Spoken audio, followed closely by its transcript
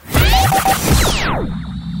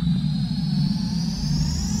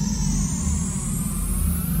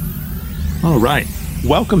All right.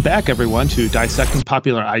 Welcome back, everyone, to Dissecting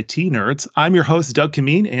Popular IT Nerds. I'm your host, Doug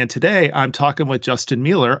Kameen, and today I'm talking with Justin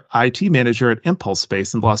Mueller, IT Manager at Impulse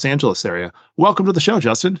Space in the Los Angeles area. Welcome to the show,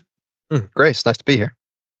 Justin. Great. It's nice to be here.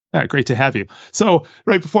 Great to have you. So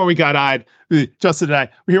right before we got on, Justin and I,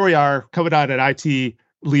 here we are coming on an IT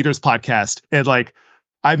Leaders podcast, and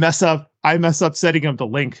I mess up setting up the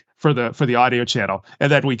link for the audio channel,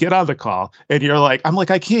 and then we get on the call, and you're like, I'm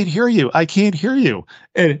like, I can't hear you.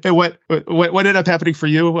 And what ended up happening for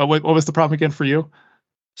you? What was the problem again for you?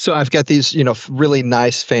 So I've got these, really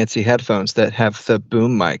nice fancy headphones that have the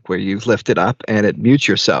boom mic where you lift it up and it mutes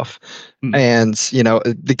yourself. And,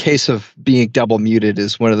 the case of being double muted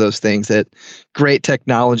is one of those things that great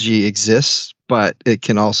technology exists, but it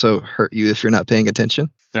can also hurt you if you're not paying attention.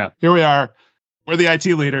 Yeah, here we are. We're the IT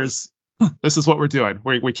leaders. This is what we're doing.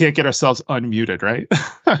 We can't get ourselves unmuted, right?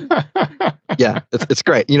 Yeah, it's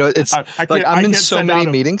great. I'm in so many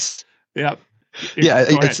meetings. Yeah. Yeah,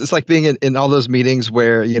 it's like being in all those meetings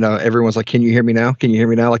where, everyone's like, can you hear me now? Can you hear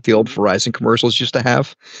me now? Like the old Verizon commercials used to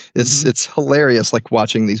have. It's hilarious, like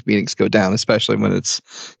watching these meetings go down, especially when it's,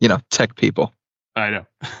 tech people. I know.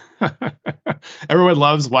 Everyone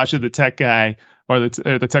loves watching the tech guy or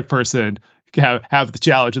the tech person have the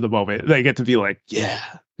challenge of the moment. They get to be like, yeah.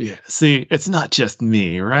 See, it's not just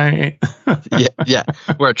me, right? yeah.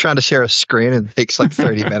 We're trying to share a screen and it takes like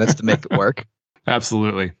 30 minutes to make it work.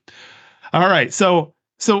 Absolutely. All right. So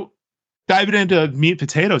diving into meat and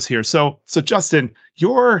potatoes here. So Justin,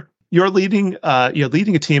 you're leading a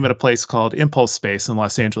team at a place called Impulse Space in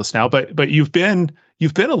Los Angeles now, but you've been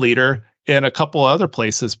a leader in a couple other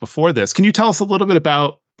places before this. Can you tell us a little bit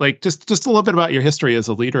about just a little bit about your history as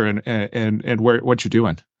a leader and what you're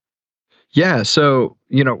doing? Yeah. So,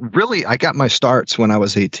 really, I got my starts when I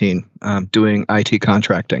was 18, doing IT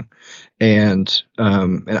contracting. And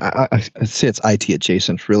I say it's IT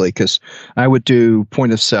adjacent, really, because I would do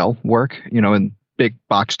point of sale work, in big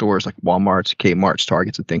box stores like Walmart's, Kmart's,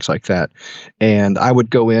 Targets, and things like that. And I would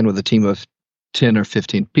go in with a team of 10 or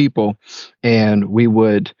 15 people, and we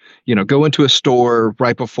would, go into a store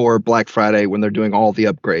right before Black Friday when they're doing all the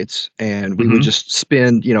upgrades, and we would just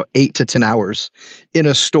spend, 8 to 10 hours in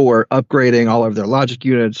a store upgrading all of their logic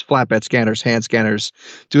units, flatbed scanners, hand scanners,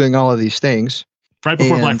 doing all of these things. Right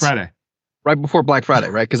before Black Friday. Right before Black Friday,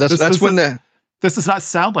 right? Because that's when this does not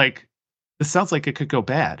sound like this sounds like it could go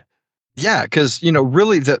bad. Yeah, because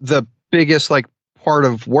really the biggest part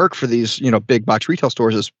of work for these big box retail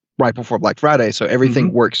stores is right before Black Friday, so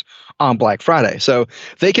everything works on Black Friday. So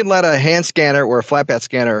they can let a hand scanner or a flatbed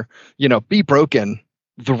scanner, be broken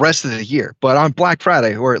the rest of the year, but on Black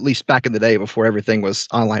Friday, or at least back in the day before everything was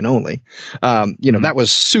online only, that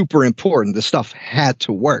was super important. The stuff had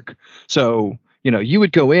to work. So you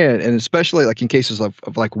would go in, and especially in cases of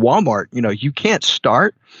Walmart, you can't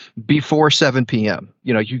start before 7 p.m.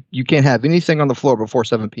 You can't have anything on the floor before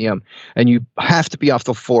 7 p.m. and you have to be off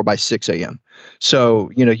the floor by 6 a.m.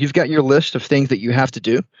 So, you've got your list of things that you have to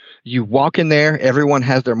do. You walk in there, everyone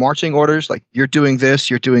has their marching orders, like you're doing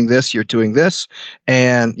this, you're doing this, you're doing this.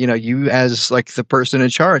 And, you as the person in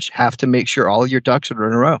charge have to make sure all of your ducks are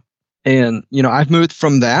in a row. And, I've moved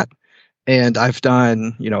from that. And I've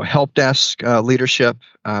done, help desk leadership.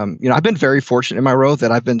 I've been very fortunate in my role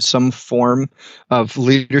that I've been some form of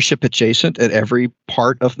leadership adjacent at every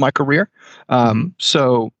part of my career.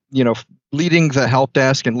 So, leading the help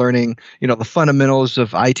desk and learning, the fundamentals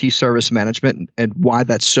of IT service management and why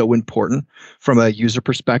that's so important from a user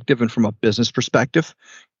perspective and from a business perspective,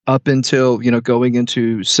 up until, going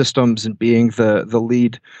into systems and being the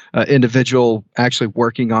lead individual actually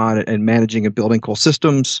working on and managing and building cool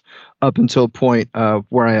systems, up until a point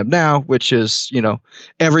where I am now, which is,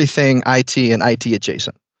 everything IT and IT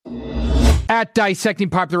adjacent. At Dissecting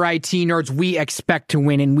Popular IT Nerds, we expect to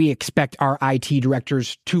win, and we expect our IT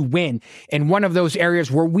directors to win. And one of those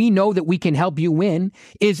areas where we know that we can help you win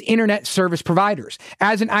is internet service providers.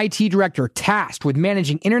 As an IT director tasked with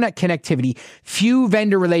managing internet connectivity, few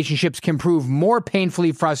vendor relationships can prove more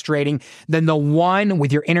painfully frustrating than the one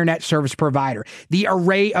with your internet service provider. The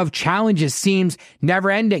array of challenges seems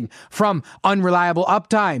never-ending, from unreliable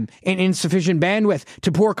uptime and insufficient bandwidth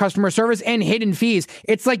to poor customer service and hidden fees.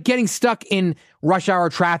 It's like getting stuck in rush hour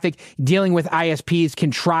traffic. Dealing with ISPs can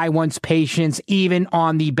try one's patience even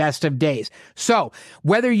on the best of days. So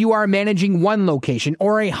whether you are managing one location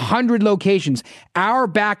or 100 locations, our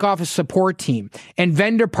back office support team and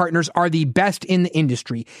vendor partners are the best in the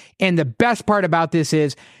industry. And the best part about this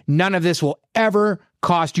is none of this will ever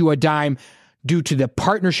cost you a dime, due to the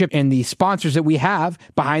partnership and the sponsors that we have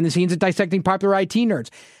behind the scenes at Dissecting Popular IT Nerds.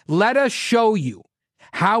 Let us show you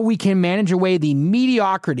how we can manage away the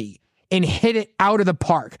mediocrity and hit it out of the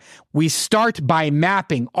park. We start by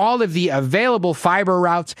mapping all of the available fiber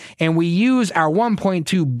routes, and we use our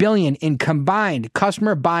 1.2 billion in combined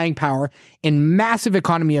customer buying power and massive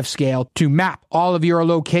economy of scale to map all of your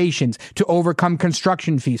locations, to overcome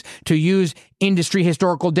construction fees, to use industry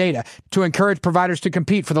historical data, to encourage providers to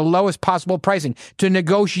compete for the lowest possible pricing, to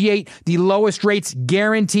negotiate the lowest rates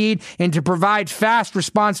guaranteed, and to provide fast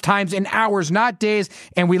response times in hours, not days.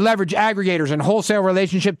 And we leverage aggregators and wholesale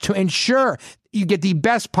relationships to ensure you get the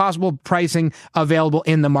best possible pricing available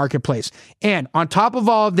in the marketplace. And on top of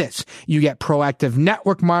all of this, you get proactive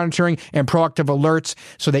network monitoring and proactive alerts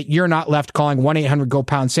so that you're not left calling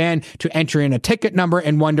 1-800-GO-POUND-SAND to enter in a ticket number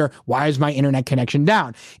and wonder, why is my internet connection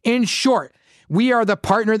down? In short, we are the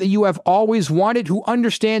partner that you have always wanted, who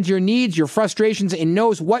understands your needs, your frustrations, and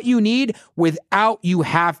knows what you need without you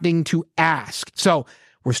having to ask. So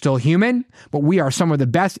we're still human, but we are some of the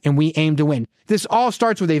best, and we aim to win. This all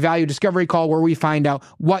starts with a value discovery call where we find out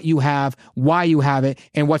what you have, why you have it,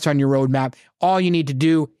 and what's on your roadmap. All you need to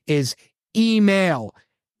do is email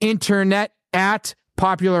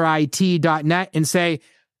internet@popularit.net and say,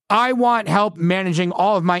 I want help managing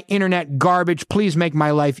all of my internet garbage. Please make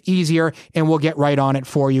my life easier, and we'll get right on it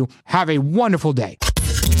for you. Have a wonderful day.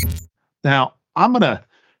 Now, I'm gonna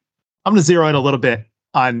zero in a little bit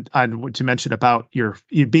on what you mentioned about you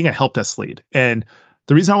being a help desk lead. And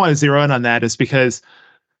the reason I want to zero in on that is because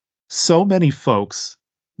so many folks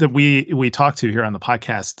that we talk to here on the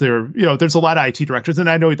podcast, there's a lot of IT directors, and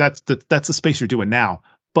I know that's the space you're doing now,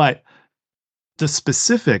 but the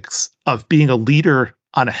specifics of being a leader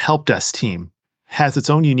on a help desk team has its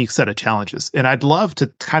own unique set of challenges. And I'd love to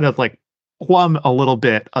kind of like plumb a little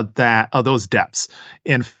bit of those depths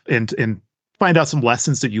and find out some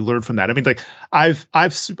lessons that you learned from that. I mean, like I've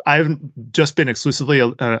just been exclusively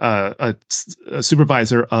a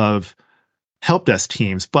supervisor of help desk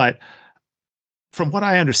teams, but from what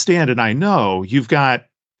I understand and I know, you've got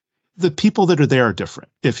the people that are there are different,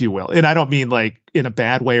 if you will. And I don't mean like in a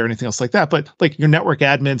bad way or anything else like that, but like your network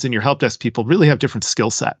admins and your help desk people really have different skill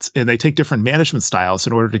sets, and they take different management styles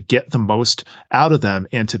in order to get the most out of them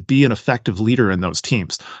and to be an effective leader in those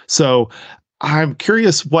teams. So I'm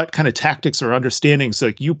curious what kind of tactics or understandings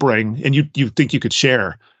like you bring and you think you could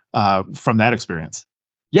share from that experience.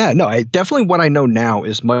 Yeah, no, definitely what I know now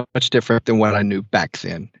is much different than what I knew back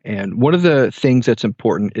then. And one of the things that's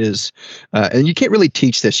important is, and you can't really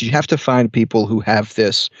teach this, you have to find people who have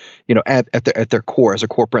this, at their core, as a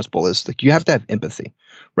core principle, is like you have to have empathy,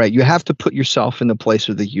 right? You have to put yourself in the place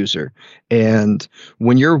of the user. And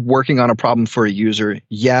when you're working on a problem for a user,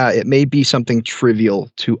 yeah, it may be something trivial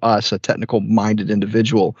to us, a technical-minded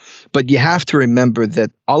individual, but you have to remember that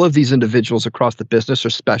all of these individuals across the business are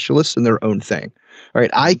specialists in their own thing. All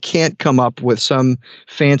right, I can't come up with some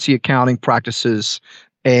fancy accounting practices,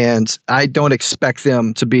 and I don't expect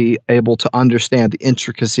them to be able to understand the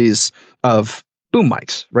intricacies of boom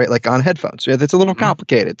mics, right? Like on headphones. Yeah, that's a little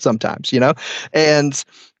complicated sometimes, and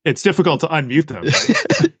it's difficult to unmute them.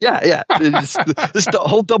 yeah. This the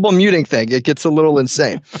whole double muting thing, it gets a little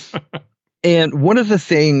insane. And one of the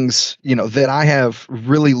things, that I have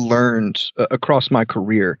really learned across my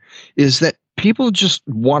career is that people just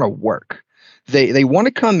want to work. They want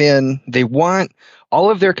to come in, they want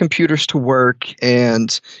all of their computers to work,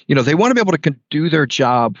 and they want to be able to do their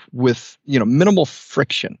job with minimal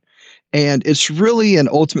friction. And it's really and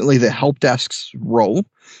ultimately the help desk's role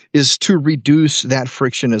is to reduce that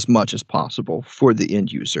friction as much as possible for the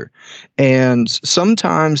end user. And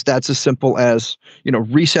sometimes that's as simple as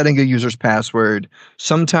resetting a user's password.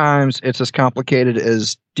 Sometimes it's as complicated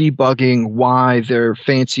as debugging why their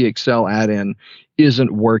fancy Excel add-in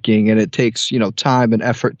isn't working, and it takes time and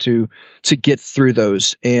effort to get through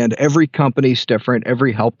those. And every company's different,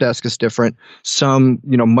 every help desk is different. Some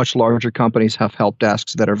much larger companies have help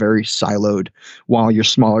desks that are very siloed, while your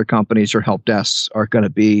smaller companies or help desks are going to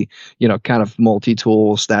be kind of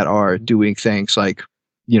multi-tools that are doing things like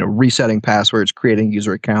resetting passwords, creating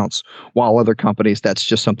user accounts, while other companies that's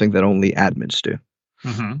just something that only admins do.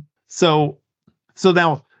 Mm-hmm. So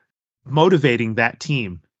now motivating that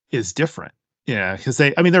team is different. Yeah, because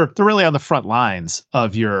they're really on the front lines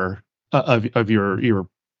of your your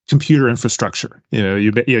computer infrastructure.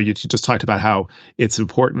 You just talked about how it's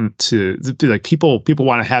important to like people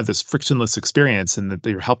want to have this frictionless experience, and that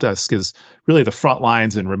your help desk is really the front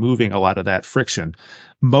lines in removing a lot of that friction.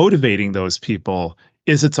 Motivating those people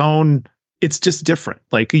is it's just different.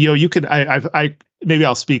 Like you could maybe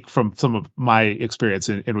I'll speak from some of my experience,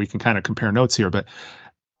 and we can kind of compare notes here, but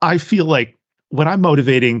I feel like when I'm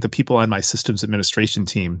motivating the people on my systems administration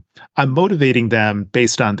team, I'm motivating them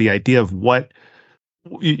based on the idea of what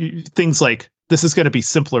things like this is going to be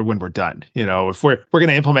simpler when we're done. If we're going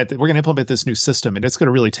to implement this new system, and it's going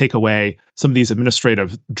to really take away some of these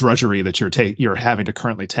administrative drudgery that you're having to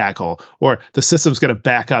currently tackle, or the system's going to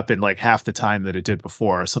back up in like half the time that it did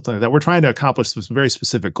before, or something like that. We're trying to accomplish some very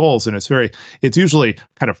specific goals, and it's usually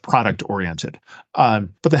kind of product oriented. But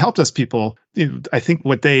the help desk people, I think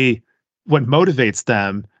what motivates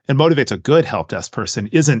them and motivates a good help desk person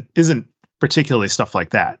isn't particularly stuff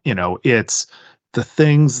like that. It's the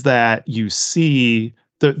things that you see,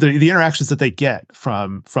 the interactions that they get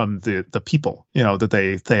from the people,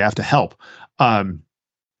 that they have to help,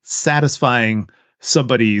 satisfying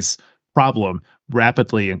somebody's problem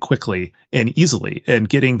rapidly and quickly and easily, and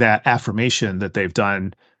getting that affirmation that they've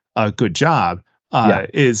done a good job,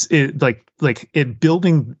 is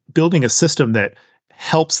building a system that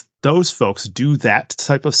helps those folks do that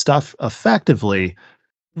type of stuff effectively.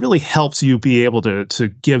 Really helps you be able to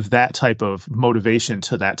give that type of motivation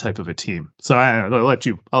to that type of a team. So I'll let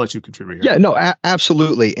you contribute here. Yeah, no,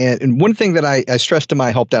 absolutely. And one thing that I stress to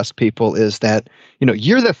my help desk people is that,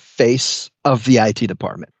 you're the face of the IT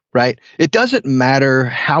department, right? It doesn't matter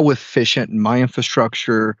how efficient my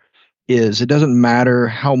infrastructure is. It doesn't matter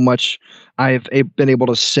how much I've been able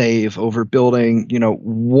to save over building,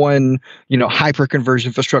 one, hyper-converged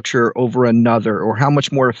infrastructure over another, or how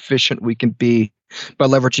much more efficient we can be by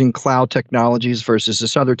leveraging cloud technologies versus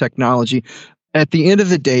this other technology. At the end of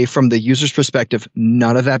the day, from the user's perspective,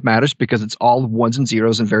 none of that matters, because it's all ones and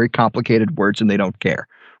zeros and very complicated words, and they don't care,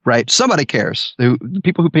 right? Somebody cares. The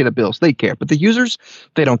people who pay the bills, they care. But the users,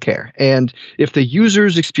 they don't care. And if the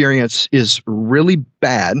user's experience is really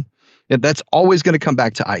bad, that's always going to come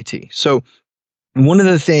back to IT. So one of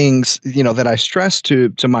the things, that I stress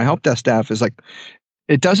to my help desk staff is like,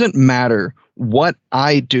 it doesn't matter what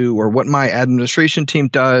I do or what my administration team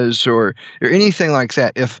does or anything like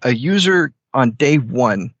that. If a user on day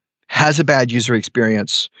one has a bad user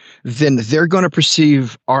experience, then they're going to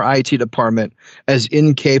perceive our IT department as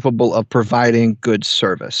incapable of providing good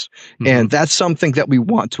service. Mm-hmm. And that's something that we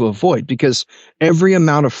want to avoid, because every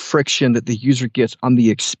amount of friction that the user gets on the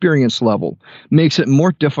experience level makes it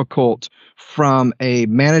more difficult from a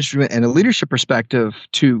management and a leadership perspective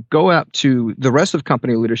to go up to the rest of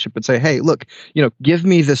company leadership and say, hey, look, give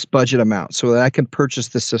me this budget amount so that I can purchase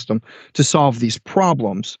this system to solve these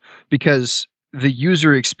problems, because the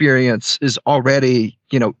user experience is already,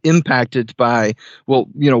 impacted by,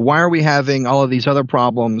 why are we having all of these other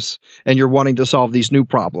problems and you're wanting to solve these new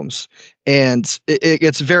problems? And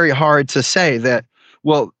it's very hard to say that,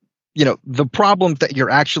 the problems that you're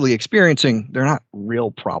actually experiencing, they're not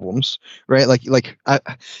real problems, right?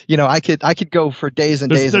 I could go for days and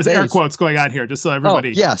days. There's and days. Air quotes going on here, just so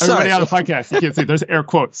everybody, everybody on the podcast, you can see there's air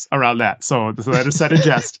quotes around that. So that is said in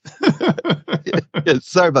jest. Yeah,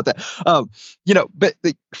 sorry about that. But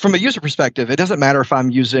from a user perspective, it doesn't matter if I'm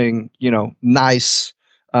using, nice,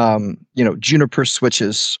 Juniper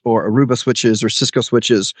switches or Aruba switches or Cisco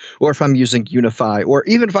switches, or if I'm using Unify, or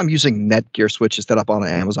even if I'm using Netgear switches that up on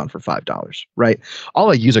Amazon for $5, right?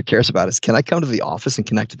 All a user cares about is, can I come to the office and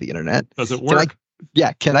connect to the internet? Does it work?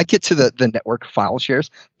 Can I get to the network file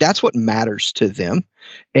shares? That's what matters to them.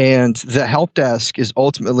 And the help desk is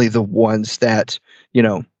ultimately the ones that,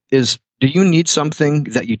 do you need something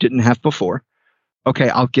that you didn't have before? Okay,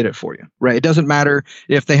 I'll get it for you, right? It doesn't matter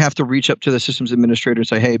if they have to reach up to the systems administrator and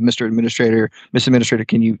say, hey, Mr. Administrator, Miss Administrator,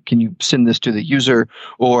 can you send this to the user?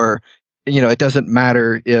 Or, it doesn't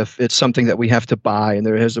matter if it's something that we have to buy and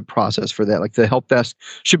there is a process for that. Like, the help desk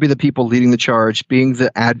should be the people leading the charge, being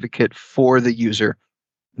the advocate for the user,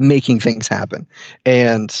 making things happen.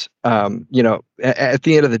 And, at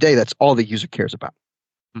the end of the day, that's all the user cares about.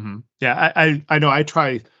 Mm-hmm. Yeah, I know I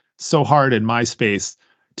try so hard in my space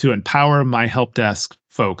to empower my help desk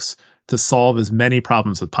folks to solve as many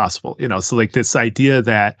problems as possible. So like this idea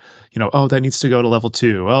that, that needs to go to level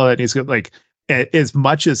 2. Oh, that needs to go, as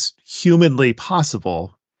much as humanly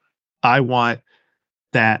possible, I want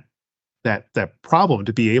that problem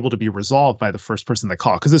to be able to be resolved by the first person they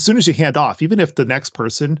call. Because as soon as you hand off, even if the next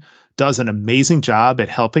person does an amazing job at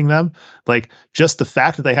helping them, just the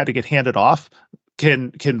fact that they had to get handed off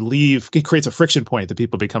can leave, it creates a friction point that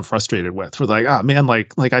people become frustrated with. We're like, oh man, I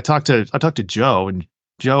talked to Joe, and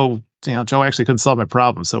Joe actually couldn't solve my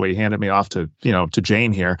problem, so he handed me off to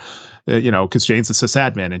Jane here, because Jane's the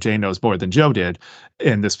sysadmin and Jane knows more than Joe did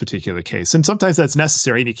in this particular case. And sometimes that's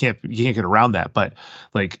necessary, and you can't get around that. But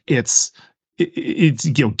it's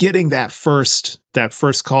getting that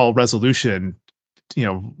first call resolution,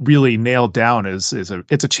 really nailed down it's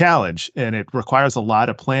a challenge, and it requires a lot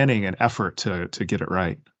of planning and effort to get it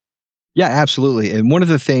right. Yeah, absolutely. And one of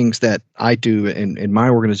the things that I do in my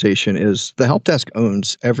organization is the help desk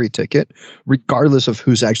owns every ticket, regardless of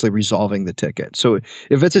who's actually resolving the ticket. So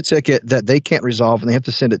if it's a ticket that they can't resolve and they have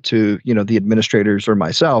to send it to, the administrators or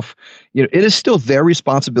myself, it is still their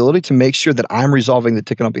responsibility to make sure that I'm resolving the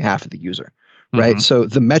ticket on behalf of the user. Right. Hmm. So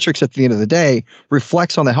the metrics at the end of the day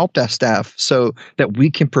reflects on the help desk staff so that we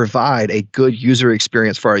can provide a good user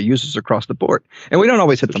experience for our users across the board. And we don't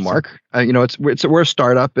always hit the mark. We're a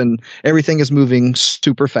startup and everything is moving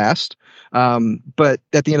super fast. But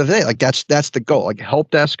at the end of the day, like that's the goal. Like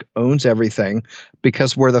help desk owns everything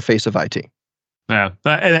because we're the face of IT. Yeah,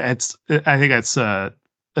 I think that's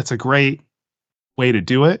a great way to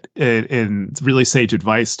do it, and it's really sage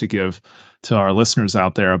advice to give to our listeners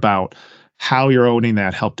out there about how you're owning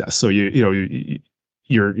that help desk. So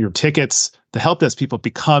your tickets, the help desk people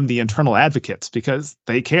become the internal advocates because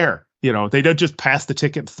they care. They don't just pass the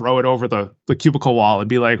ticket and throw it over the cubicle wall and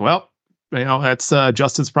be like, well, that's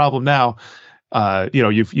Justin's problem now.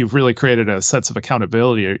 You've really created a sense of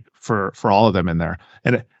accountability for all of them in there.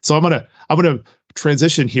 And so I'm gonna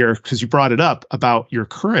transition here because you brought it up about your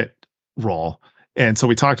current role. And so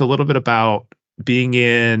we talked a little bit about being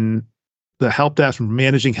in the help desk,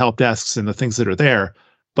 managing help desks and the things that are there.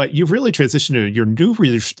 But you've really transitioned to your new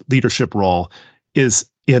leadership role is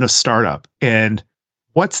in a startup. And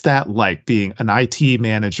what's that like, being an IT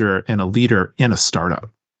manager and a leader in a startup?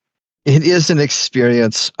 It is an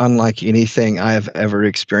experience unlike anything I have ever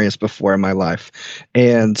experienced before in my life.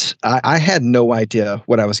 And I had no idea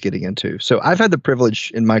what I was getting into. So I've had the privilege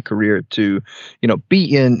in my career to,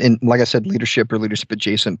 be in, like I said, leadership or leadership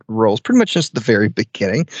adjacent roles pretty much since the very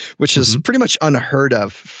beginning, which is pretty much unheard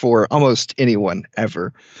of for almost anyone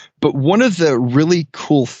ever. But one of the really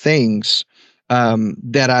cool things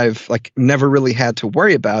that I've never really had to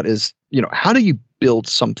worry about is, how do you build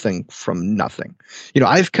something from nothing?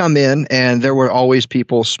 I've come in and there were always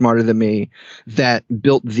people smarter than me that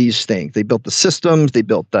built these things. They built the systems, they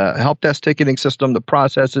built the help desk ticketing system, the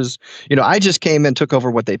processes. I just came and took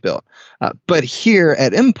over what they built. But here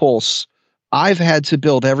at Impulse, I've had to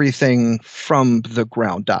build everything from the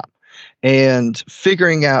ground up. And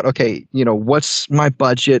figuring out, okay, what's my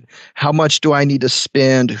budget? How much do I need to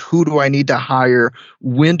spend? Who do I need to hire?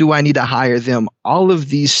 When do I need to hire them? All of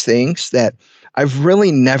these things that I've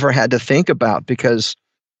really never had to think about because,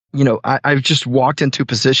 I've just walked into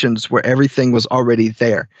positions where everything was already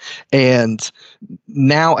there. And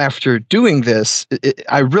now after doing this,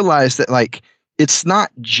 I realized that it's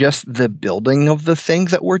not just the building of the thing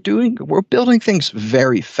that we're doing. We're building things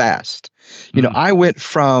very fast. I went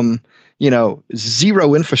from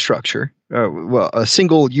zero infrastructure, a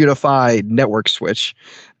single unified network switch.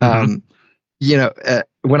 When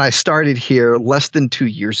I started here less than 2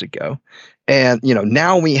 years ago, and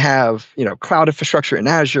now we have cloud infrastructure in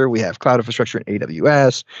Azure, we have cloud infrastructure in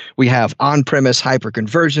AWS, we have on-premise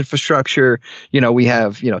hyper-converged infrastructure, we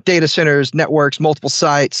have data centers, networks, multiple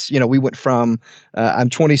sites. We went from I'm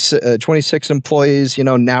 26 employees.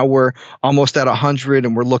 Now we're almost at 100,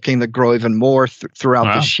 and we're looking to grow even more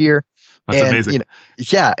throughout this year. That's amazing.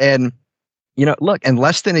 Look, in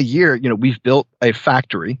less than a year, we've built a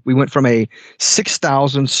factory. We went from a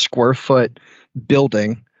 6,000 square foot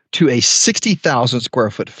building to a 60,000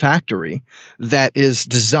 square foot factory that is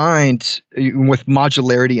designed with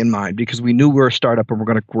modularity in mind because we knew we were a startup and we're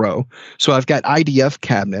going to grow. So I've got IDF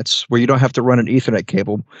cabinets where you don't have to run an Ethernet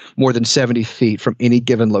cable more than 70 feet from any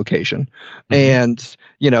given location. And,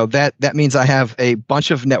 that means I have a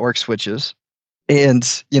bunch of network switches. And,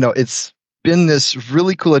 it's been this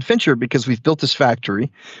really cool adventure because we've built this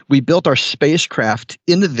factory. We built our spacecraft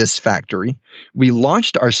into this factory. We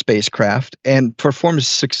launched our spacecraft and performed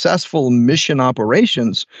successful mission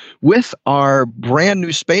operations with our brand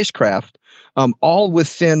new spacecraft, all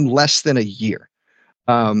within less than a year.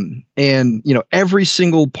 Every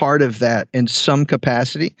single part of that in some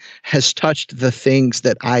capacity has touched the things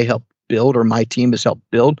that I helped build or my team has helped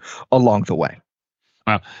build along the way.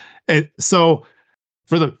 Wow. And so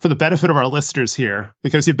for the benefit of our listeners here,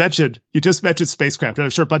 because you just mentioned spacecraft, and I'm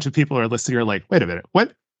sure a bunch of people are listening are like, wait a minute,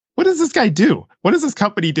 what does this guy do? What does this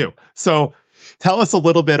company do? So tell us a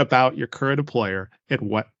little bit about your current employer and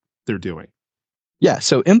what they're doing. Yeah,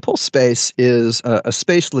 so Impulse Space is a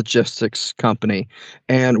space logistics company,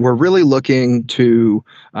 and we're really looking to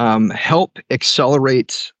help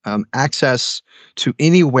accelerate access to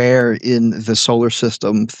anywhere in the solar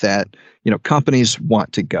system that companies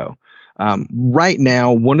want to go. Right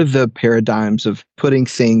now, one of the paradigms of putting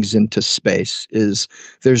things into space is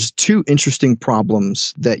there's two interesting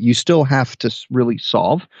problems that you still have to really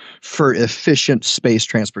solve for efficient space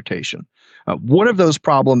transportation. One of those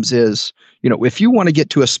problems is, if you want to get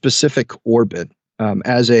to a specific orbit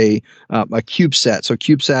as a CubeSat. So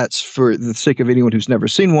CubeSats, for the sake of anyone who's never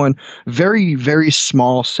seen one, very, very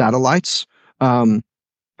small satellites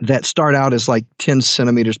that start out as like 10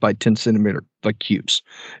 centimeters by 10 centimeter like cubes.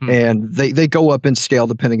 And they go up in scale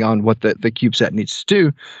depending on what the CubeSat needs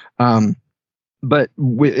to do. But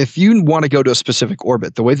if you want to go to a specific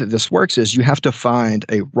orbit, the way that this works is you have to find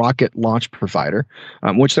a rocket launch provider,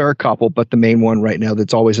 which there are a couple, but the main one right now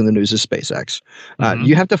that's always in the news is SpaceX.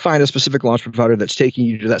 You have to find a specific launch provider that's taking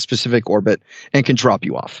you to that specific orbit and can drop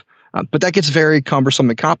you off. But that gets very cumbersome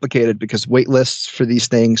and complicated because wait lists for these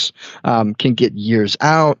things can get years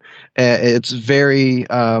out. It's very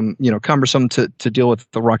cumbersome to deal with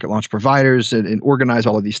the rocket launch providers and organize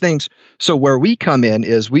all of these things. So where we come in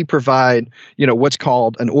is we provide what's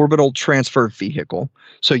called an orbital transfer vehicle.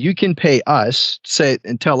 So you can pay us,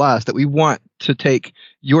 and tell us that we want to take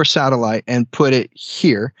your satellite and put it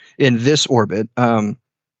here in this orbit,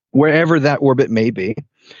 wherever that orbit may be,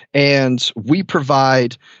 and we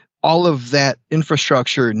provide all of that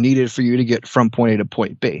infrastructure needed for you to get from point A to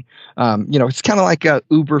point B. It's kind of like a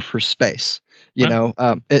Uber for space.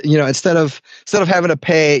 Instead of having to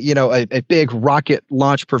pay, a big rocket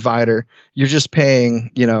launch provider, you're just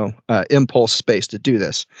paying, Impulse Space to do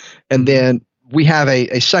this. And then we have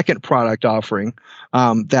a second product offering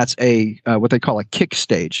that's what they call a kick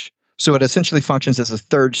stage. So it essentially functions as a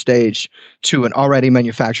third stage to an already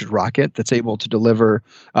manufactured rocket that's able to deliver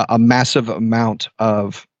a massive amount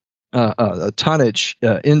of tonnage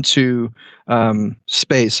into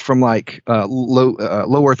space from like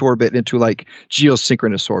low Earth orbit into like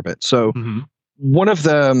geosynchronous orbit. So one of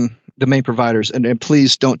the main providers, and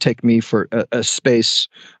please don't take me for a space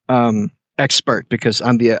expert because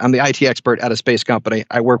I'm the IT expert at a space company.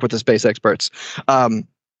 I work with the space experts.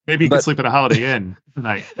 Maybe you can sleep at a Holiday Inn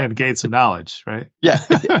tonight and gain some knowledge, right? Yeah,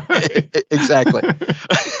 exactly.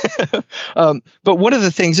 But one of the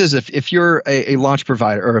things is if you're a launch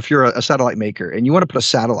provider or if you're a satellite maker and you want to put a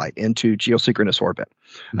satellite into geosynchronous orbit,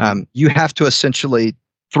 you have to essentially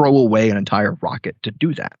throw away an entire rocket to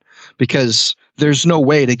do that because there's no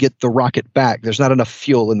way to get the rocket back. There's not enough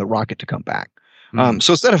fuel in the rocket to come back.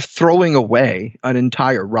 So instead of throwing away an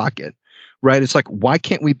entire rocket, right? It's like, why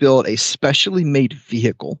can't we build a specially made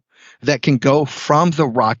vehicle that can go from the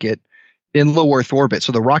rocket in low Earth orbit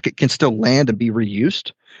so the rocket can still land and be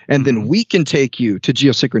reused? And then we can take you to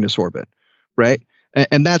geosynchronous orbit, right?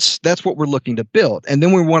 And that's what we're looking to build. And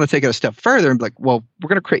then we want to take it a step further and be like, well, we're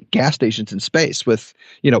going to create gas stations in space with,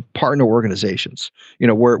 partner organizations.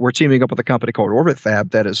 We're teaming up with a company called Orbit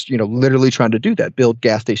Fab that is, literally trying to do that, build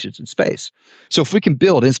gas stations in space. So if we can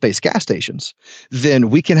build in-space gas stations, then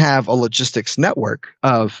we can have a logistics network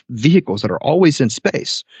of vehicles that are always in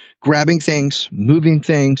space, grabbing things, moving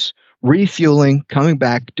things, refueling, coming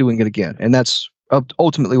back, doing it again. And that's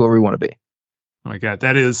ultimately where we want to be. Oh my God,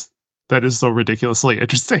 that is so ridiculously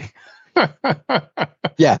interesting.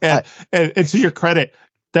 Yeah. And to your credit,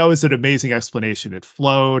 that was an amazing explanation. It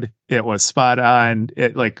flowed. It was spot on.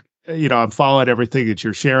 I'm following everything that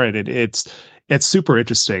you're sharing. And it's super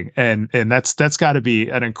interesting. And that's got to be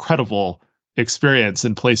an incredible experience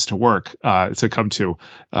and place to work to come to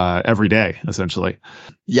every day, essentially.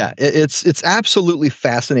 Yeah, it's absolutely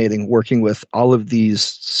fascinating working with all of these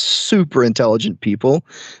super intelligent people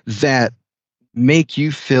that make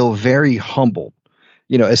you feel very humble,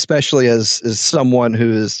 especially as someone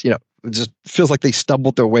who is, just feels like they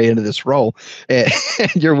stumbled their way into this role. And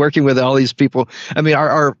you're working with all these people. I mean,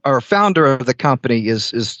 our founder of the company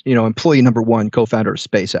is employee number one, co-founder of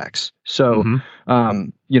SpaceX. So,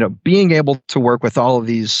 being able to work with all of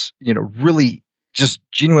these, really just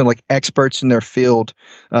genuine like experts in their field,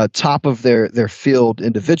 top of their field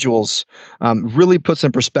individuals, really puts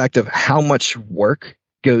in perspective how much work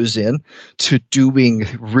goes in to doing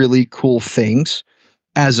really cool things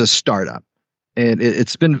as a startup. And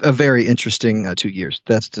it's been a very interesting 2 years,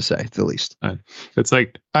 that's to say the least. It's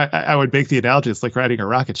like, I would make the analogy, it's like riding a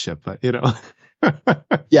rocket ship, but,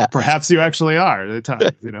 yeah, perhaps you actually are at times,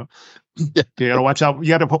 Yeah. You got to watch out.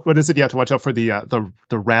 What is it? You have to watch out for the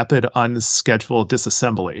rapid unscheduled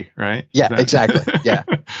disassembly, right? Yeah, exactly. Yeah.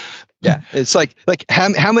 Yeah, it's like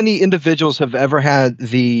how many individuals have ever had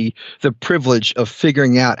the privilege of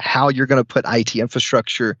figuring out how you're going to put IT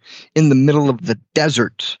infrastructure in the middle of the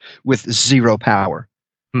desert with zero power,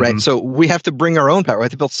 right? So we have to bring our own power. We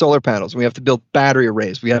have to build solar panels. We have to build battery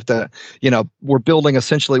arrays. We have to, we're building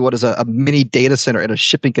essentially what is a mini data center in a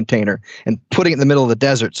shipping container and putting it in the middle of the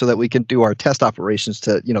desert so that we can do our test operations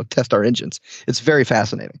to, test our engines. It's very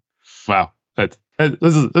fascinating. Wow.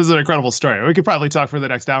 This is an incredible story. We could probably talk for the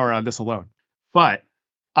next hour on this alone. But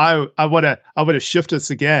I want to shift us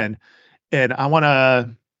again, and I want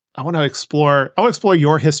to explore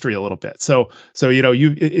your history a little bit. So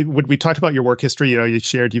when we talked about your work history, you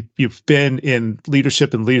shared you've been in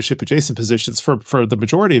leadership and leadership adjacent positions for the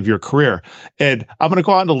majority of your career. And I'm going to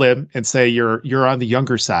go out on a limb and say you're on the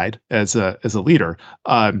younger side as a leader.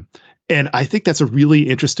 And I think that's a really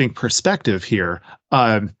interesting perspective here.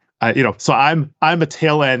 So I'm a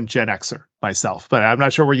tail end Gen Xer myself, but I'm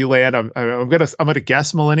not sure where you land. I'm gonna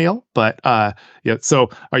guess millennial, but yeah. So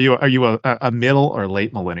are you a middle or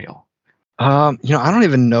late millennial? I don't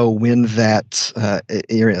even know when that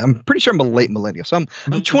era. I'm pretty sure I'm a late millennial. So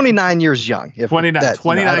I'm 29 years young.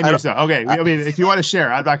 29 years young. Okay. I mean, if you want to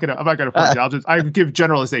share, I'm not gonna force you. I can give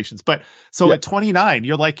generalizations. But so at 29,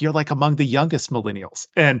 you're like among the youngest millennials.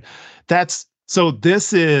 And this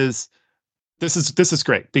is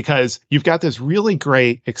great because you've got this really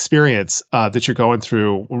great experience that you're going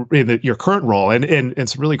through in your current role and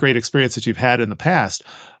some really great experience that you've had in the past.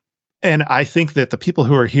 And I think that the people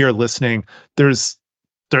who are here listening, there's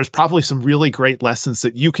probably some really great lessons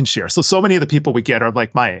that you can share. So many of the people we get are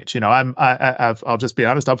like my age. I'll just be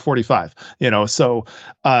honest, I'm 45. So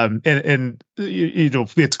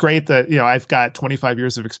it's great that I've got 25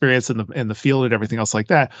 years of experience in the field and everything else like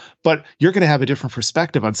that. But you're going to have a different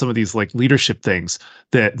perspective on some of these like leadership things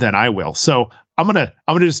than I will. So I'm gonna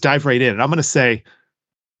just dive right in, and I'm gonna say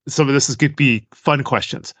some of this is going to be fun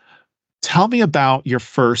questions. Tell me about your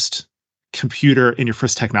first computer and your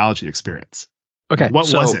first technology experience. Okay. What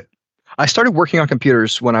was it? I started working on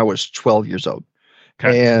computers when I was 12 years old.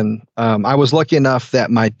 Okay. And I was lucky enough that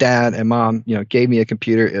my dad and mom, gave me a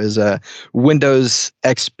computer. It was a Windows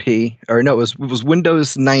XP, or no, it was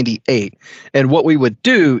Windows 98. And what we would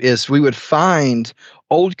do is we would find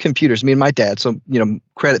old computers, me and my dad. So,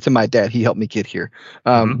 credit to my dad, he helped me get here.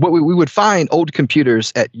 What we would find old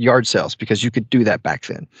computers at yard sales because you could do that back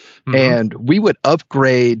then. Mm-hmm. And we would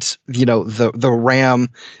upgrade, the RAM,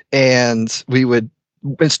 and we would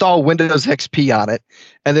install Windows XP on it,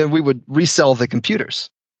 and then we would resell the computers.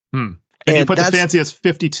 And you put the fanciest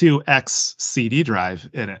 52X CD drive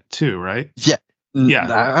in it too, right? Yeah.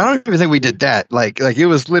 Yeah. I don't even think we did that. Like it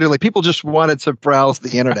was literally people just wanted to browse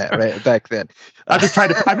the internet right back then. I'm just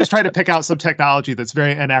trying to pick out some technology that's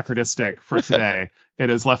very anachronistic for today. It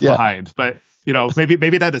is left behind, but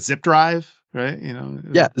maybe that a zip drive, right?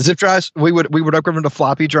 Yeah, zip drives. We would upgrade them to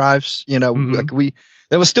floppy drives.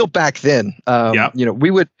 That was still back then.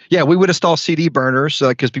 We would install CD burners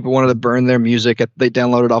because people wanted to burn their music. They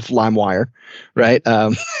downloaded off LimeWire, right?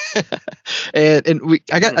 I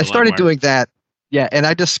started doing that. Yeah, and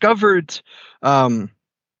I discovered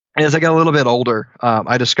as I got a little bit older,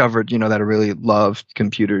 I discovered, that I really loved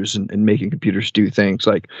computers and making computers do things.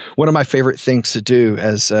 Like one of my favorite things to do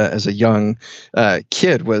as a young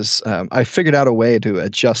kid was I figured out a way to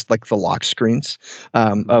adjust like the lock screens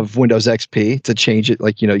of Windows XP to change it.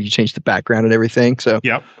 Like, you change the background and everything. So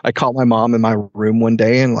I called my mom in my room one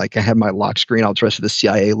day and like I had my lock screen all dressed with the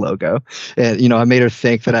CIA logo. And, I made her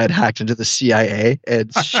think that I had hacked into the CIA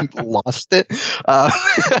and she lost it.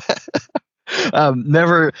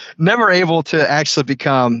 Never able to actually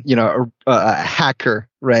become, a hacker,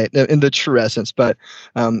 right, in the true essence. But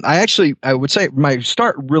I would say my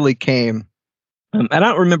start really came, and I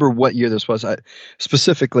don't remember what year this was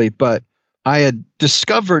specifically, but I had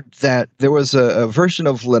discovered that there was a version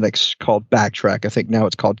of Linux called Backtrack. I think now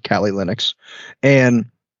it's called Kali Linux, and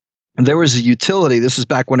there was a utility. This is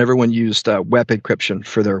back when everyone used web encryption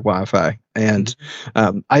for their Wi-Fi. And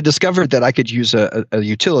I discovered that I could use a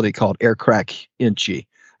utility called AirCrack NG.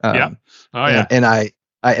 And I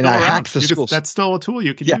hacked the school. That's still a tool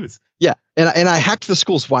you can use. Yeah. And I hacked the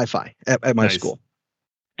school's Wi-Fi at my school.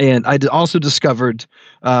 And I also discovered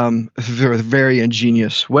a very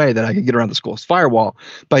ingenious way that I could get around the school's firewall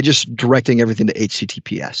by just directing everything to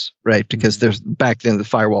HTTPS, right? Because back then the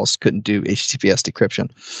firewalls couldn't do HTTPS decryption.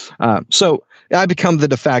 So I become the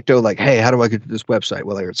de facto, like, hey, how do I get to this website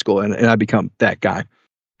while they're at school? And I become that guy.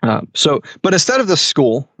 But instead of the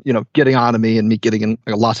school, getting on to me and me getting in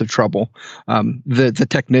lots of trouble, the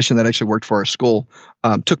technician that actually worked for our school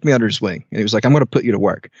took me under his wing, and he was like, "I'm going to put you to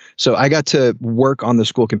work." So I got to work on the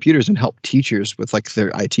school computers and help teachers with like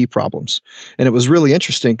their IT problems, and it was really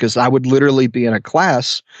interesting because I would literally be in a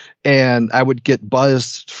class, and I would get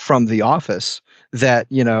buzzed from the office that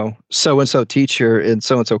so-and-so teacher in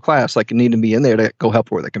so-and-so class like needed me in there to go help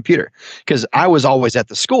her with a computer, because I was always at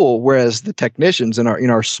the school, whereas the technicians in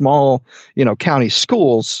our small county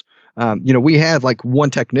schools, we had like one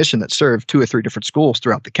technician that served 2 or 3 different schools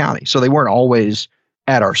throughout the county, so they weren't always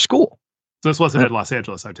at our school. So this wasn't in Los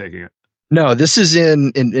Angeles, I'm taking it. No, this is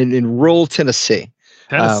in rural Tennessee.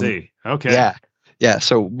 Okay. Yeah.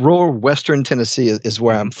 So rural Western Tennessee is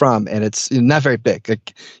where I'm from, and it's not very big.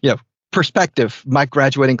 Like, perspective, my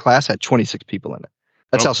graduating class had 26 people in it.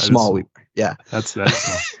 That's how small we were. Yeah. That's small.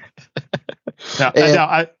 Now, And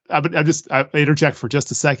I interject for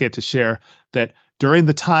just a second to share that during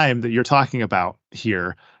the time that you're talking about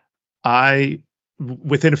here,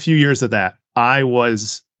 within a few years of that, I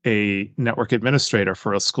was a network administrator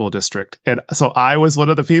for a school district. And so I was one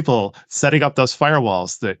of the people setting up those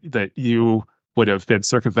firewalls that you would have been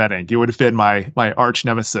circumventing. You would have been my arch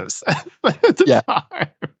nemesis at the time.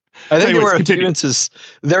 I think there were a few instances.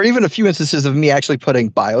 There are even a few instances of me actually putting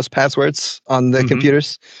BIOS passwords on the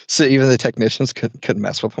computers, so even the technicians couldn't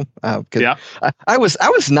mess with them. I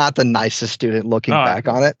was not the nicest student looking back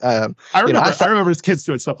on it. I remember as kids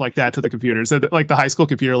doing stuff like that to the computers. And like the high school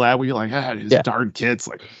computer lab, we were like, these darn kids,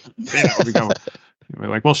 like, we're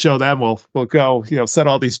like, we'll show them. We'll go, set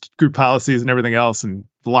all these group policies and everything else, and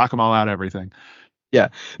lock them all out. Everything. Yeah,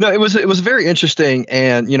 no, it was very interesting,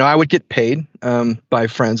 and I would get paid by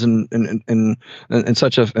friends and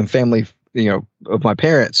such and family, of my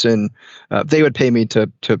parents, and they would pay me to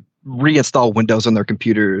reinstall Windows on their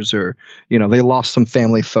computers, or they lost some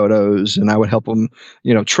family photos, and I would help them,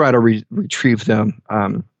 try to retrieve them,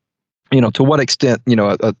 to what extent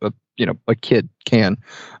a kid can.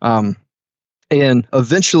 And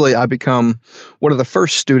eventually, I become one of the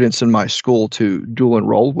first students in my school to dual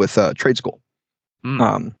enroll with trade school.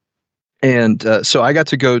 So I got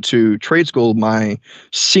to go to trade school my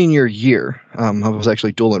senior year. I was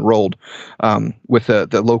actually dual enrolled with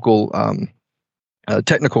the local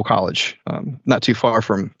technical college, not too far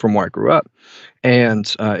from where I grew up.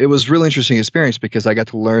 And it was a really interesting experience because I got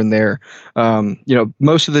to learn there.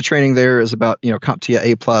 Most of the training there is about, CompTIA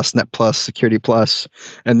A+, Net+, Security Plus.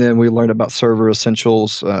 And then we learned about Server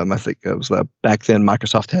Essentials. I think it was back then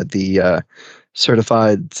Microsoft had the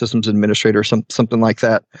Certified Systems Administrator or something like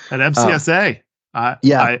that. At MCSA. I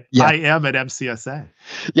am at MCSA.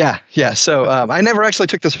 Yeah. So I never actually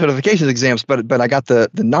took the certifications exams, but I got the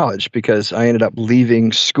knowledge because I ended up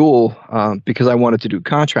leaving school because I wanted to do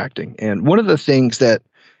contracting. And one of the things that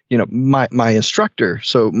my instructor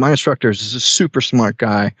is a super smart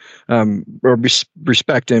guy,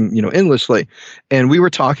 respect him, endlessly. And we were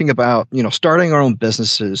talking about, starting our own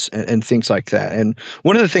businesses and things like that. And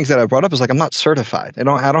one of the things that I brought up is like, I'm not certified. I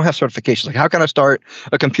don't have certifications. Like, how can I start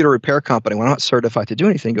a computer repair company when I'm not certified to do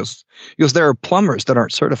anything? He goes, there are plumbers that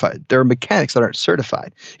aren't certified. There are mechanics that aren't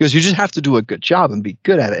certified. He goes, you just have to do a good job and be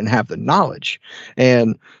good at it and have the knowledge.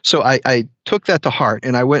 And so I took that to heart,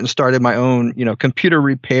 and I went and started my own, computer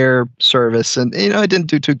repair service. And, it didn't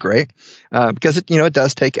do too great because it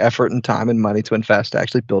does take effort and time and money to invest to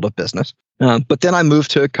actually build a business. But then I moved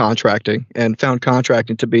to contracting and found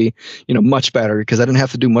contracting to be, much better because I didn't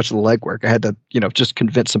have to do much of the legwork. I had to, just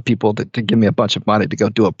convince some people to give me a bunch of money to go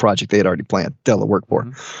do a project they had already planned, to work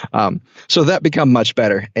for. So that became much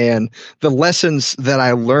better. And the lessons that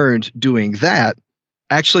I learned doing that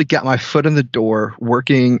actually got my foot in the door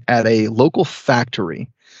working at a local factory.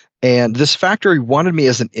 And this factory wanted me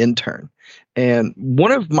as an intern. And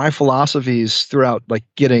one of my philosophies throughout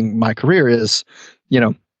getting my career is,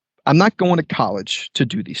 I'm not going to college to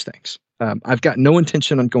do these things. I've got no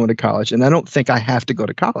intention on going to college, and I don't think I have to go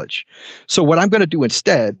to college. So what I'm going to do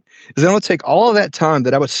instead is I'm going to take all of that time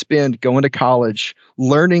that I would spend going to college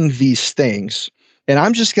learning these things, and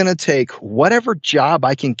I'm just going to take whatever job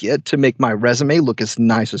I can get to make my resume look as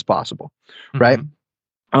nice as possible, right?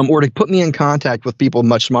 Or to put me in contact with people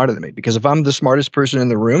much smarter than me. Because if I'm the smartest person in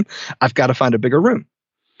the room, I've got to find a bigger room.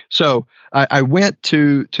 So I went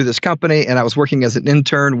to this company, and I was working as an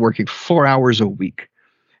intern, working 4 hours a week.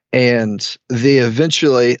 And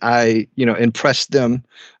I impressed them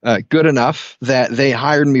good enough that they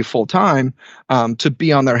hired me full time to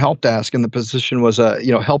be on their help desk. And the position was a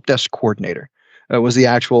help desk coordinator. Was the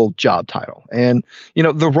actual job title. And,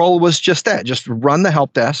 the role was just that, just run the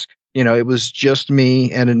help desk. It was just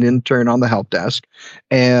me and an intern on the help desk.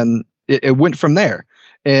 And it went from there.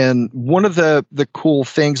 And one of the cool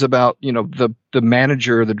things about, the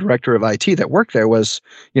manager, the director of IT that worked there was,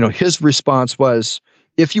 his response was,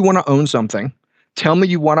 if you want to own something, tell me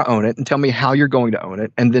you want to own it and tell me how you're going to own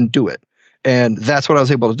it and then do it. And that's what I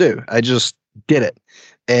was able to do. I just did it.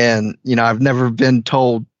 And, I've never been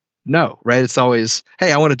told no, right? It's always,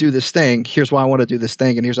 hey, I want to do this thing. Here's why I want to do this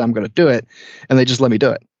thing. And here's how I'm going to do it. And they just let me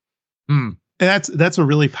do it. And that's a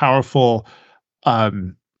really powerful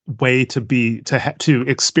way to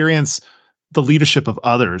experience the leadership of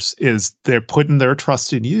others, is they're putting their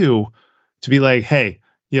trust in you to be like, hey,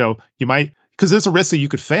 you might, because there's a risk that you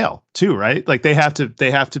could fail too, right? Like they have to,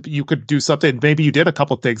 you could do something. Maybe you did a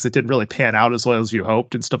couple of things that didn't really pan out as well as you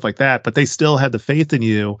hoped and stuff like that, but they still had the faith in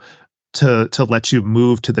you to let you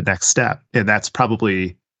move to the next step. And that's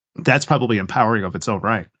probably empowering of its own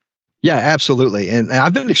right. Yeah, absolutely. And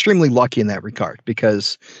I've been extremely lucky in that regard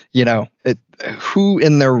because, who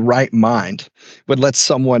in their right mind would let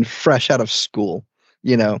someone fresh out of school,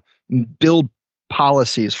 build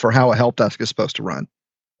policies for how a help desk is supposed to run?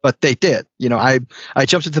 But they did. I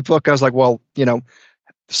jumped at the book. I was like, well,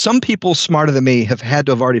 some people smarter than me have had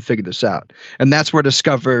to have already figured this out. And that's where I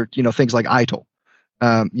discovered, things like ITIL.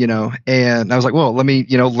 And I was like, well, let me,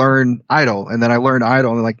 learn ITIL. And then I learned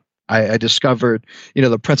ITIL and I discovered,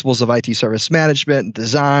 the principles of IT service management and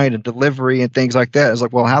design and delivery and things like that. I was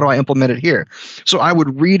like, well, how do I implement it here? So I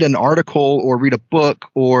would read an article or read a book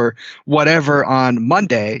or whatever on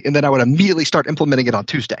Monday, and then I would immediately start implementing it on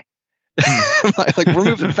Tuesday. like we're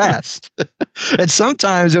moving fast. And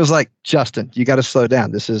sometimes it was like, Justin, you got to slow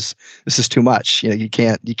down. This is too much. You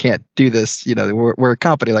can't do this. We're a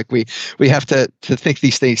company. Like we have to think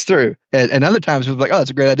these things through. And other times it was like, oh,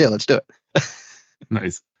 that's a great idea. Let's do it.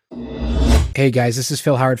 Nice. Hey guys, this is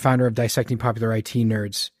Phil Howard, founder of Dissecting Popular IT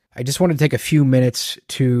Nerds. I just wanted to take a few minutes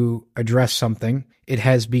to address something. It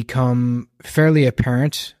has become fairly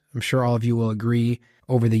apparent, I'm sure all of you will agree,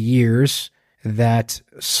 over the years that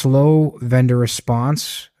slow vendor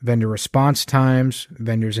response times,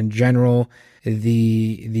 vendors in general,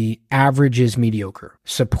 the average is mediocre.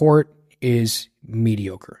 Support is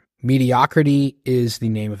mediocre. Mediocrity is the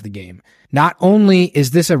name of the game. Not only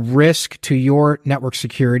is this a risk to your network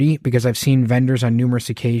security, because I've seen vendors on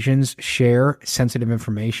numerous occasions share sensitive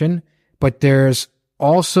information, but there's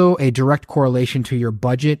also a direct correlation to your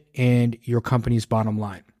budget and your company's bottom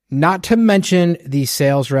line. Not to mention the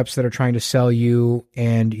sales reps that are trying to sell you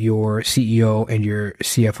and your CEO and your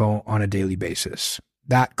CFO on a daily basis.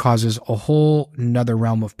 That causes a whole nother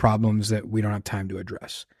realm of problems that we don't have time to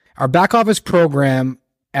address. Our back office program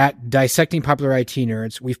at Dissecting Popular IT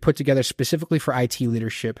Nerds, we've put together specifically for IT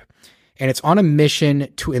leadership, and it's on a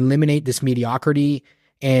mission to eliminate this mediocrity.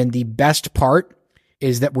 And the best part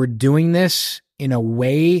is that we're doing this in a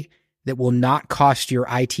way that will not cost your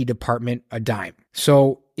IT department a dime.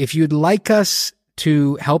 So if you'd like us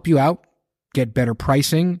to help you out, get better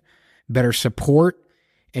pricing, better support,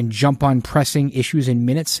 and jump on pressing issues in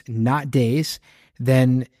minutes, not days,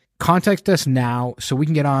 then contact us now so we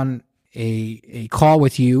can get on a call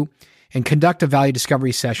with you and conduct a value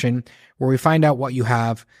discovery session where we find out what you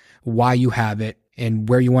have, why you have it, and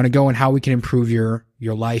where you want to go and how we can improve your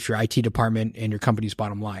life, your IT department, and your company's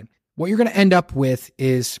bottom line. What you're going to end up with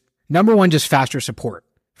is, number one, just faster support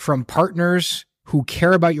from partners who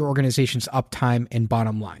care about your organization's uptime and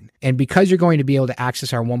bottom line. And because you're going to be able to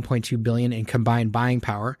access our $1.2 billion in combined buying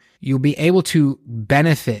power, you'll be able to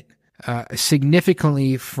benefit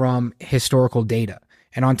significantly from historical data.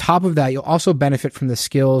 And on top of that, you'll also benefit from the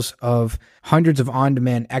skills of hundreds of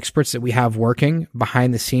on-demand experts that we have working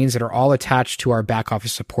behind the scenes that are all attached to our back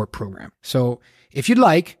office support program. So if you'd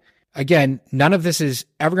like, again, none of this is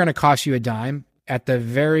ever going to cost you a dime. At the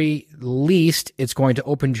very least, it's going to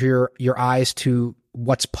open your eyes to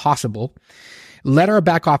what's possible. Let our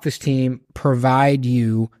back office team provide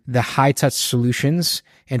you the high-touch solutions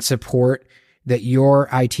and support that your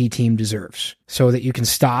IT team deserves so that you can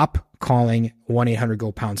stop calling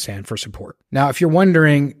 1-800-GO-POUND-SAND for support. Now, if you're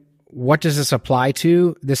wondering, what does this apply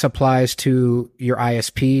to? This applies to your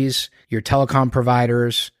ISPs, your telecom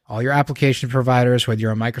providers, all your application providers, whether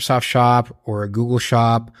you're a Microsoft shop or a Google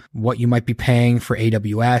shop, what you might be paying for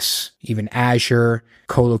AWS, even Azure,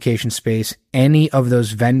 co-location space, any of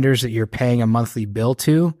those vendors that you're paying a monthly bill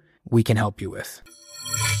to, we can help you with.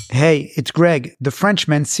 Hey, it's Greg, the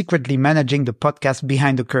Frenchman secretly managing the podcast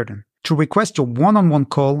Behind the Curtain. To request your one-on-one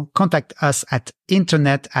call, contact us at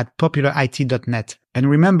internet@popularit.net. And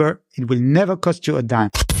remember, it will never cost you a dime.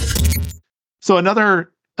 So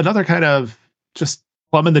another kind of just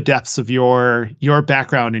plumbing the depths of your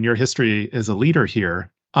background and your history as a leader here.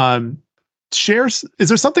 Is there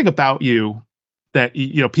something about you that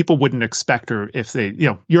people wouldn't expect, or if they,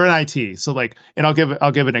 you're in IT, so like, and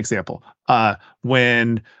I'll give an example.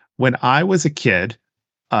 When I was a kid,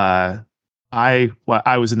 I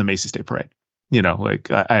was in the Macy State Parade.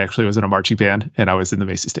 I actually was in a marching band, and I was in the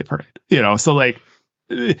Macy State Parade. So like,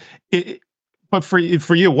 but for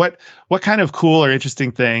you, what kind of cool or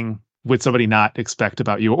interesting thing would somebody not expect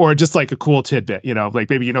about you, or just like a cool tidbit, like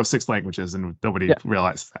maybe 6 languages and nobody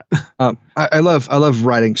realized that. I love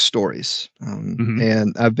writing stories,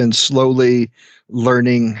 and I've been slowly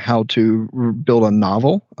learning how to build a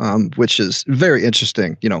novel, which is very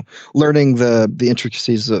interesting. Learning the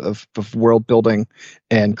intricacies of world building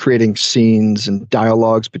and creating scenes and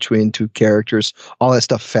dialogues between two characters. All that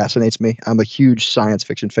stuff fascinates me. I'm a huge science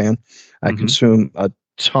fiction fan. I consume a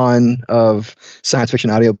ton of science fiction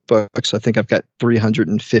audiobooks. I think I've got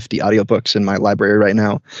 350 audiobooks in my library right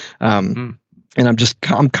now. And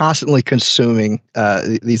I'm constantly consuming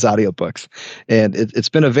these audiobooks, and it's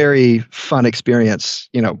been a very fun experience,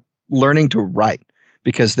 learning to write,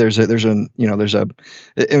 because writing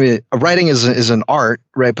is an art,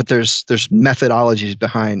 right? But there's methodologies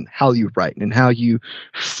behind how you write and how you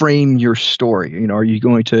frame your story. Are you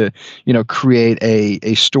going to, create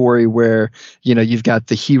a story where, you've got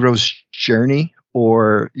the hero's journey,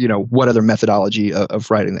 or, what other methodology of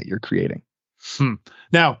writing that you're creating?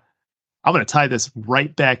 Now, I'm going to tie this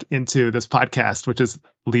right back into this podcast, which is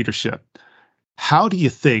leadership. How do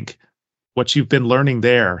you think what you've been learning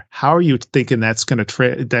there, how are you thinking that's going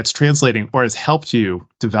to that's translating or has helped you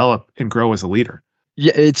develop and grow as a leader?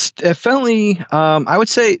 Yeah, it's definitely, I would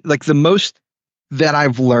say, like, the most that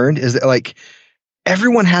I've learned is that, like,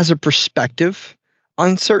 everyone has a perspective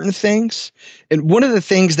on certain things. And one of the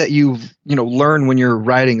things that you learn when you're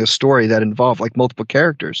writing a story that involve like multiple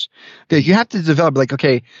characters, that you have to develop, like,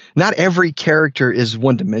 okay, not every character is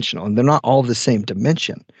one dimensional and they're not all the same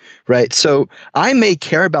dimension, right? So I may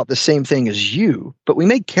care about the same thing as you, but we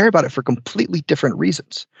may care about it for completely different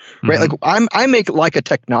reasons, right? Like I make like a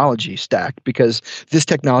technology stack because this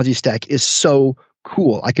technology stack is so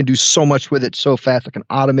cool. I can do so much with it so fast. I can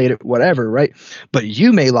automate it, whatever, right? But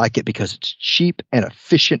you may like it because it's cheap and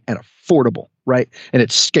efficient and affordable, right? And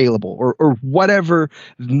it's scalable, or whatever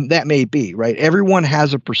that may be, right? Everyone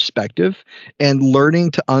has a perspective, and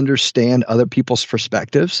learning to understand other people's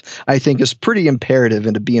perspectives, I think, is pretty imperative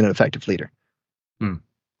into being an effective leader.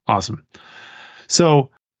 Awesome.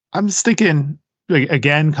 So I'm just thinking,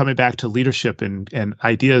 again, coming back to leadership and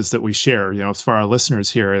ideas that we share, as for our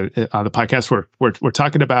listeners here on the podcast, we're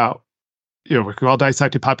talking about, we're all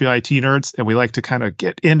dissected popular IT nerds, and we like to kind of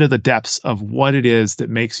get into the depths of what it is that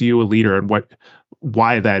makes you a leader and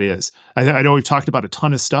why that is. I know we've talked about a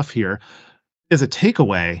ton of stuff here. As a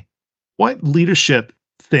takeaway, what leadership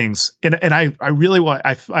things, and I really want,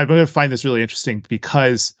 I'm going to find this really interesting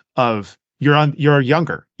because of you're a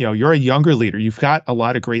younger leader. You've got a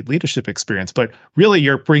lot of great leadership experience, but really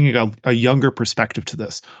you're bringing a younger perspective to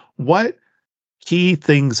this. What key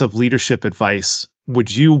things of leadership advice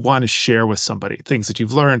would you want to share with somebody? Things that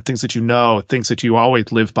you've learned, things that you know, things that you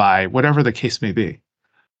always live by, whatever the case may be.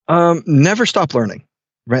 Never stop learning,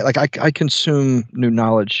 right? Like I consume new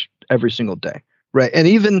knowledge every single day. Right. And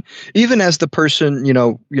even as the person,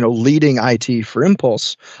 leading IT for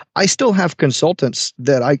Impulse, I still have consultants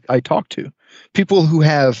that I talk to, people who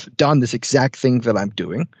have done this exact thing that I'm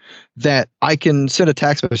doing, that I can send a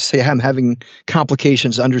text message, say, I'm having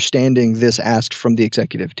complications understanding this ask from the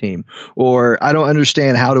executive team, or I don't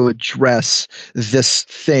understand how to address this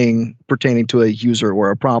thing pertaining to a user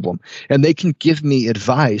or a problem. And they can give me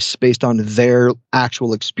advice based on their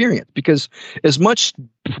actual experience, because as much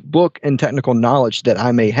book and technical knowledge that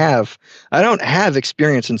I may have, I don't have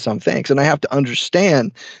experience in some things. And I have to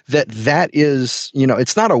understand that is,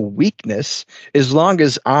 it's not a weakness as long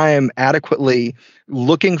as I'm adequately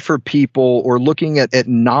looking for people or looking at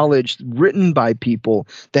knowledge written by people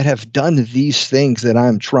that have done these things that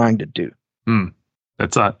I'm trying to do.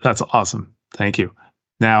 That's awesome. Thank you.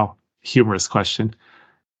 Now, humorous question.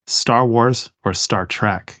 Star Wars or Star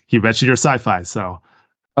Trek? You mentioned your sci-fi, so.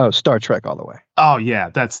 Oh, Star Trek all the way. Oh yeah,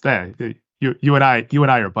 that's that. You and I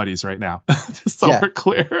are buddies right now. Just so we're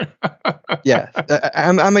clear. Yeah,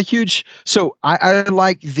 I'm a huge. So I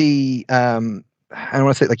like the I don't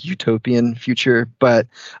want to say like utopian future, but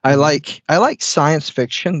I like science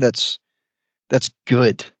fiction that's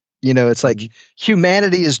good. It's like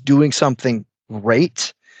humanity is doing something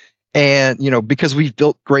great, and because we've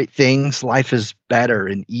built great things, life is better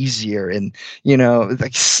and easier, and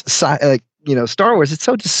Star Wars, it's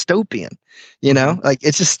so dystopian, like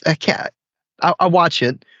it's just, I can't, I watch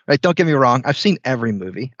it, right? Don't get me wrong. I've seen every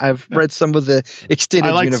movie. I've read some of the extended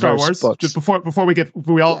universe Star Wars books. Just before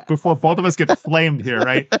both of us get flamed here,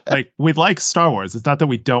 right? Like, we like Star Wars. It's not that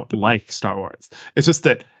we don't like Star Wars. It's just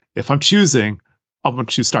that if I'm choosing, I'm going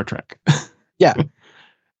to choose Star Trek. Yeah,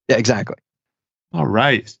 exactly. All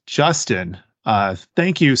right, Justin,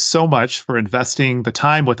 thank you so much for investing the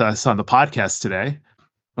time with us on the podcast today.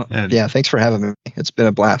 Yeah, thanks for having me. It's been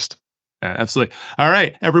a blast. Absolutely. All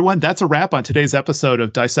right, everyone, that's a wrap on today's episode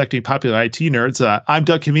of Dissecting Popular IT Nerds. I'm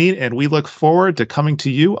Doug Kameen, and we look forward to coming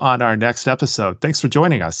to you on our next episode. Thanks for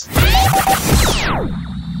joining us.